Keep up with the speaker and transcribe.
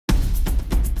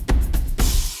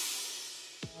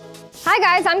Hi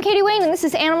guys, I'm Katie Wayne and this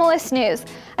is Animalist News.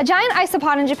 A giant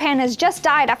isopod in Japan has just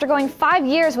died after going 5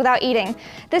 years without eating.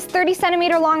 This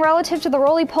 30-centimeter long relative to the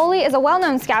roly-poly is a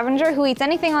well-known scavenger who eats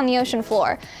anything on the ocean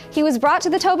floor. He was brought to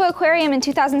the Toba Aquarium in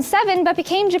 2007 but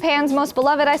became Japan's most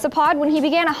beloved isopod when he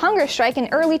began a hunger strike in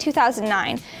early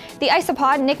 2009. The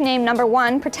isopod, nicknamed Number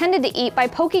 1, pretended to eat by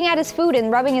poking at his food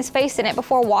and rubbing his face in it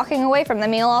before walking away from the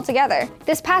meal altogether.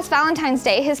 This past Valentine's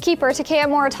Day, his keeper, Takeya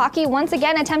Moritaki, once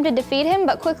again attempted to feed him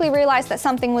but quickly realized that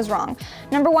something was wrong.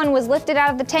 Number 1 was lifted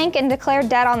out of the tank and declared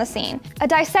dead on the scene. A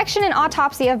dissection and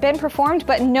autopsy have been performed,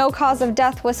 but no cause of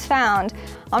death was found.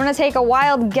 I'm gonna take a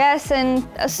wild guess and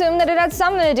assume that it had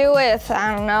something to do with,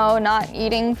 I don't know, not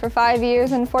eating for 5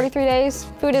 years and 43 days.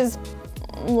 Food is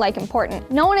important.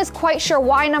 No one is quite sure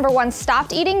why Number 1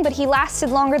 stopped eating, but he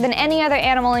lasted longer than any other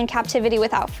animal in captivity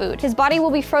without food. His body will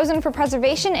be frozen for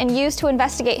preservation and used to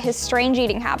investigate his strange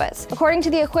eating habits. According to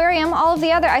the aquarium, all of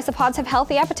the other isopods have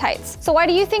healthy appetites. So why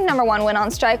do you think Number 1 went on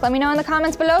strike? Let me know in the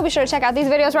comments below. Be sure to check out these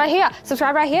videos right here.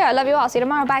 Subscribe right here. I love you all. See you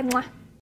tomorrow. Bye. Mwah.